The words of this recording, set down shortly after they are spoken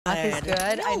Is good.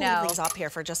 I know. Leave these up here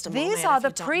for just a moment. These are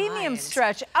the premium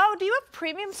stretch. Oh, do you have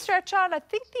premium stretch on? I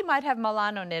think they might have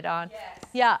Milano knit on.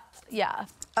 Yes. Yeah.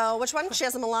 Oh, which one? She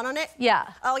has a Milano knit? Yeah.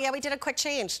 Oh, yeah, we did a quick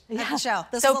change at the show.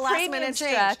 This so is a last-minute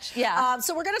change. Yeah.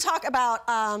 So we're going to talk about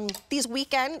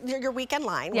your weekend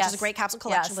line, which is a great capsule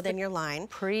collection within your line.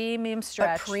 Premium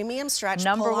stretch. But premium stretch.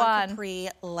 Number one. Capri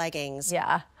leggings.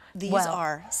 Yeah. These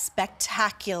are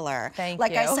spectacular. Thank you.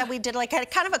 Like I said, we did like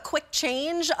kind of a quick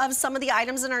change of some of the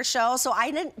items in our show. So I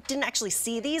didn't actually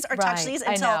see these or touch these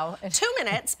until 2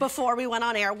 minutes before we went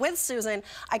on air with Susan.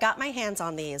 I got my hands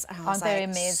on these. And I was Aren't they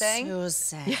amazing?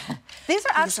 Susan. Yeah. These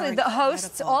are actually the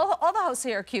hosts, all the hosts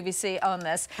here at QVC own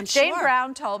this. Jane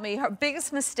Brown told me her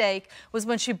biggest mistake was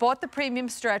when she bought the premium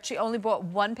stretch, she only bought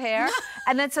one pair.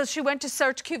 And then so she went to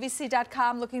search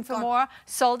QVC.com looking for more,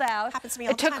 sold out. Happens to me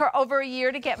all the time. It took her over a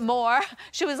year to get more.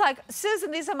 She was like, Susan,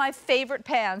 these are my favorite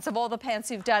pants of all the pants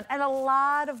you've done. And a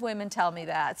lot of women tell me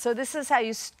that. So this is how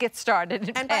you get started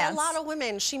in pants. By a lot of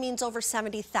women, she means over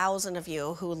 70,000 of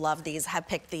you who love these have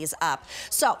picked these up.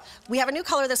 So we have a new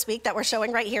color this week that we're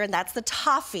showing right here, and that's the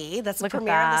toffee. That's the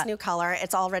premiere of this new color.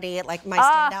 It's already like my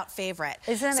standout favorite.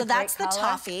 Isn't it so that's the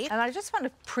toffee. And I just want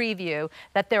to preview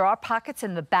that there are pockets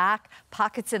in the back,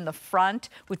 pockets in the front,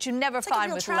 which you never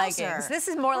find with leggings. This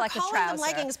is more like a trouser. We're calling them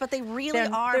leggings, but they really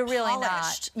are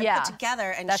polished and put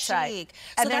together and chic. Right.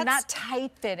 And they're not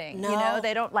tight fitting. No. You know,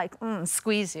 they don't like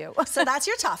squeeze you. So that's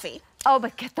your toffee. Oh,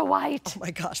 but get the white. Oh my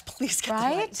gosh, please get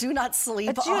the white. Do not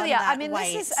sleep on Julia, that I mean,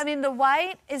 white. The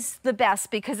white is the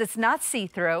best because it's not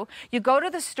see-through. You go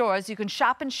to the stores, you can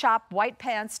shop and shop white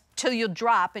pants till you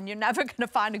drop, and you're never going to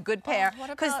find a good pair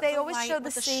because they always show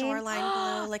the seam.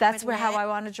 Shoreline blue, that's how I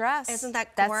want to dress. Isn't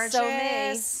that gorgeous?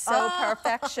 That's so me, so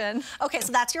perfection. Okay,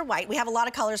 so that's your white. We have a lot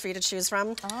of colors for you to choose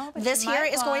from. This here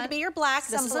is going to be your black.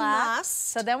 This is a must.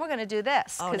 So then we're going to do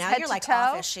this. Oh, now you're like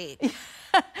office chic.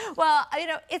 Well, you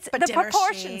know, the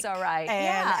proportions are right.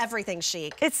 And everything's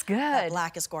chic. It's good. That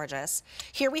black is gorgeous.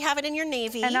 Here we have it in your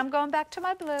navy. And I'm going back to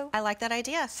my blue. I like that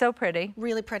idea. So pretty.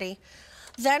 Really pretty.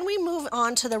 Then we move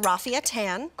on to the raffia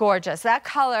tan. Gorgeous. That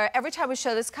color, every time we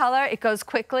show this color, it goes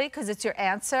quickly because it's your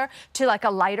answer to like a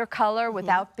lighter color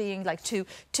without being like too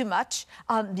much.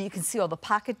 You can see all the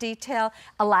pocket detail,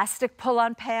 elastic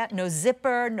pull-on pant, no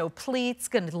zipper, no pleats,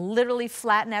 going to literally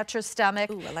flatten out your stomach.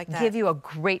 Ooh, I like that. Give you a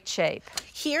great shape.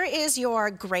 Here is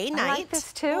your gray night. I like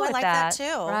this too. I like that too.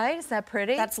 Right? Is that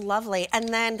pretty? That's lovely. And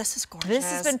then this is gorgeous. This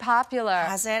has been popular.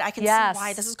 Has it? I can see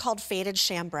why. This is called faded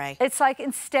chambray. It's like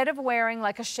instead of wearing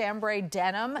like a chambray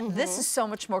denim, this is so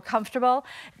much more comfortable.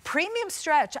 Premium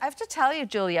stretch, I have to tell you,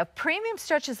 Julia, premium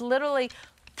stretch is literally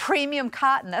premium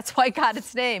cotton. That's why it got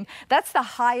its name. That's the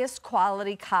highest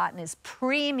quality cotton, is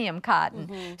premium cotton.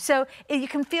 So you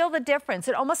can feel the difference.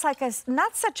 It almost like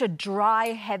not such a dry,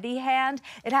 heavy hand.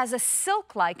 It has a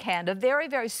silk-like hand, a very,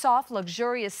 very soft,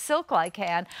 luxurious silk-like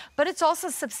hand, but it's also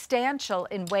substantial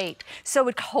in weight. So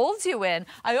it holds you in.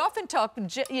 I often talk,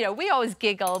 you know, we always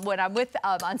giggle when I'm with,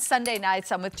 on Sunday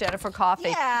nights, I'm with Jennifer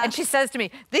Coffey, and she says to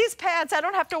me, these pants, I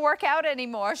don't have to work out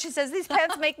anymore. She says, these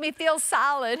pants make me feel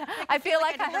solid. I feel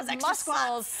like I have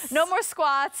muscles. Squats. No more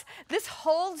squats. This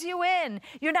holds you in.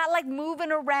 You're not like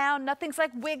moving around. Nothing's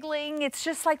like wiggling. It's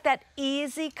just like that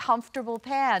easy, comfortable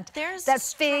pant. There's that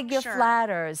figure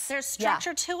flatters. There's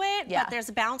structure to it, but there's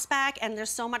a bounce back, and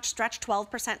there's so much stretch, 12%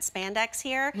 spandex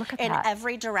here in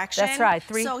every direction. That's right.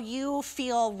 So you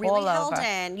feel really held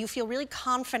in. You feel really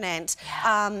confident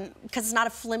because it's not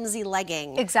a flimsy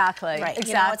legging. Exactly. Right. Exactly.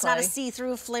 You know, it's not a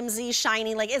see-through, flimsy,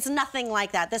 shiny leg. It's nothing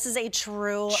like that. This is a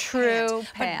true pant.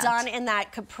 But done in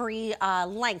that capri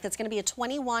length. It's going to be a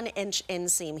 21-inch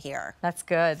inseam here. That's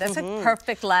good. That's a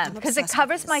perfect length because it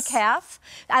covers my calf.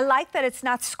 I like that it's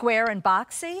not square and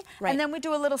boxy. And then we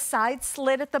do a little side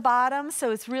slit at the bottom,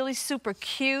 so it's really super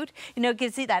cute. You know,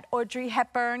 gives you that Audrey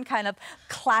Hepburn kind of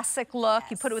classic look.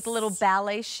 You put it with a little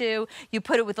ballet shoe. You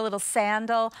put it with a little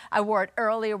sandal. I wore it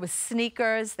earlier with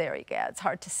sneakers. There you go. It's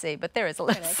hard to see, but there is a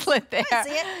little slit there. I see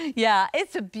it. Yeah,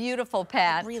 it's a beautiful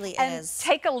pant. It really and is.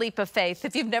 Take a leap of faith.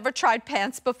 If you've never tried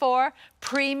pants before,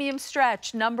 premium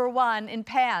stretch, #1 in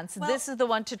pants. Well, this is the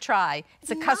one to try. It's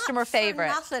a customer favorite.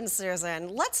 Not for nothing,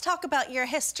 Susan. Let's talk about your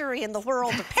history in the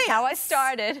world of pants. How I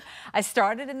started. I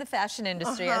started in the fashion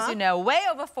industry, as you know, way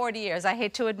over 40 years. I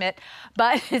hate to admit,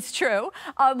 but it's true.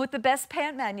 With the best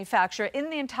pant manufacturer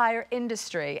in the entire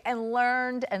industry, and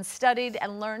learned and studied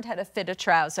and learned how to fit a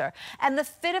trouser. And the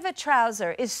fit of a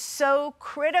trouser is so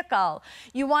critical.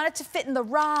 You want it to fit in the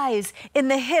rise, in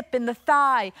the hip, in the thigh.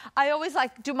 thigh. I always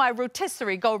like do my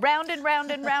rotisserie, go round and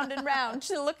round and round and round,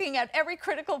 looking at every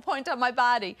critical point on my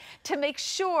body to make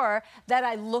sure that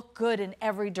I look good in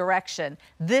every direction.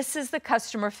 This is the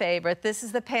customer favorite. This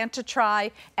is the pant to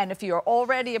try. And if you're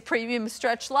already a premium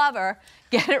stretch lover,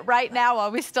 get it right now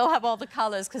while we still have all the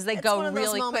colors, because they go really quickly.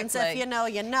 It's one of those moments, if you know,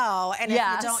 you know, and if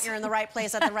you don't, you're in the right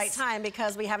place at the right time,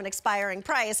 because we have an expiring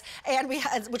price, and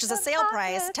which is a sale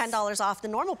price, $10 off the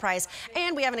normal price,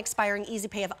 and we have an expiring easy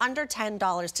pay of under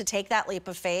 $10 to take that leap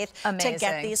of faith to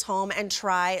get these home and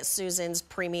try Susan's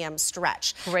premium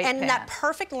stretch. Great and pant. That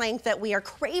perfect length that we are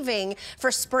craving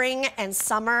for spring and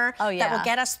summer, that will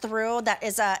get us through, that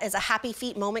is a happy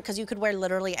feet moment, because you could wear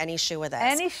literally any shoe with this.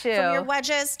 Any shoe. From your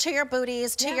wedges to your booties,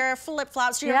 to your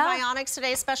flip-flops, to your Vionics,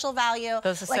 today's special value.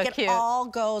 Those are like so cute. It all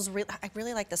goes I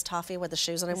really like this toffee with the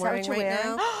shoes that I'm wearing right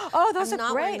now. Oh, those I'm are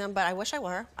not great. wearing them, but I wish I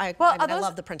were. I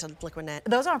love the printed liquid knit.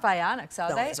 Those aren't Vionics,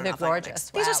 are they? They're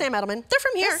gorgeous. These are Sam Edelman. They're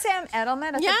from here. They're Sam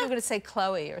Edelman? I thought you were going to say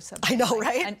Chloe or something. I know,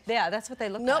 right? And yeah, that's what they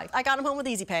look like. Nope, I got them home with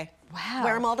Easy Pay. Wow.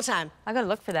 Wear them all the time. I gotta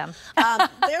look for them.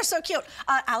 They're so cute.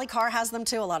 Ali Carr has them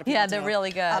too. A lot of people do. They're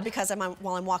really good. Because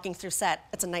while I'm walking through set,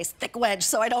 it's a nice thick wedge,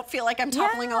 so I don't feel like I'm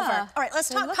toppling over. All right, let's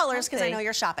talk colors, because I know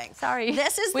you're shopping. Sorry.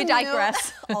 This is we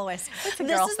digress. Always. It's a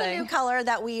this girl is thing. the new color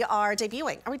that we are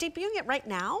debuting. Are we debuting it right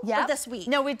now? Yeah. Or this week?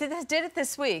 No, we did it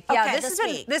this week. Okay, Yeah, this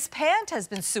week. This pant has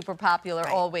been super popular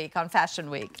all week on Fashion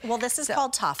Week. Well, this is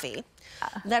called Toffee.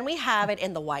 Then we have it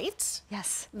in the white.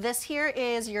 Yes. This here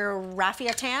is your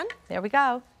raffia tan. There we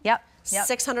go. Yep.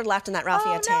 600 left in that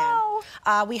raffia tan.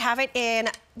 No. We have it in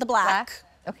the black.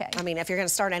 Okay. I mean, if you're going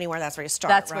to start anywhere, that's where you start,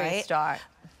 That's right? where you start.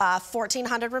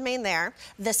 1,400 remain there.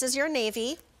 This is your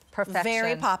navy. Perfection.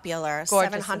 Very popular.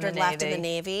 Gorgeous 700 left in the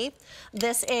navy.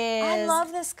 This is I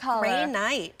love this color. Gray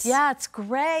Night. Yeah, it's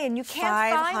gray, and you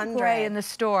can't find gray in the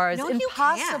stores. No,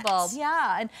 impossible. You can't.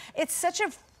 Yeah, and it's such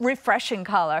a refreshing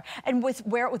color. And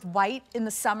wear it with white in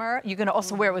the summer. You're going to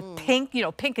also wear it with pink. You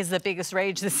know, pink is the biggest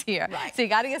rage this year. Right. So you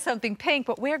got to get something pink,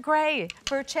 but wear gray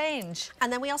for a change.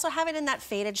 And then we also have it in that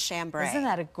faded chambray. Isn't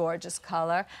that a gorgeous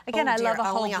color? Again, I love a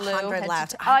whole only blue. 100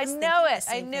 left. I know it.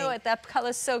 I knew it. That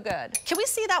color's so good. Can we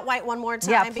see that white one more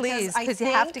time? Yeah, please, because you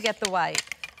have to get the white.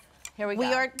 Here we go.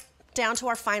 We are down to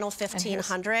our final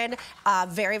 1,500.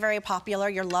 Very, very popular.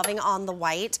 You're loving on the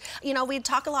white. You know, we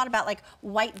talk a lot about like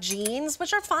white jeans,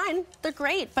 which are fine. They're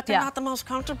great, but they're not the most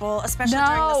comfortable, especially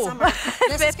during the summer.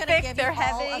 This is going to give you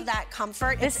all of that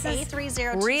comfort. It's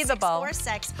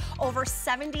A302646. Over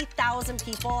 70,000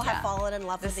 people have fallen in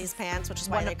love with these pants, which is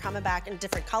why they're coming back in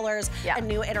different colors and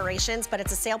new iterations, but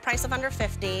it's a sale price of under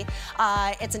 50.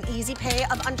 It's an easy pay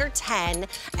of under 10,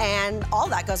 and all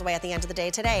that goes away at the end of the day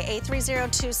today.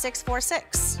 A302646.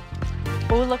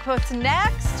 Oh, look what's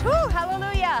next. Woo,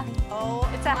 hallelujah. Oh,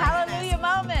 it's a hallelujah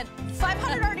moment.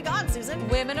 500 already gone, Susan.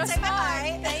 Women are smart.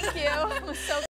 Bye. Thank you. So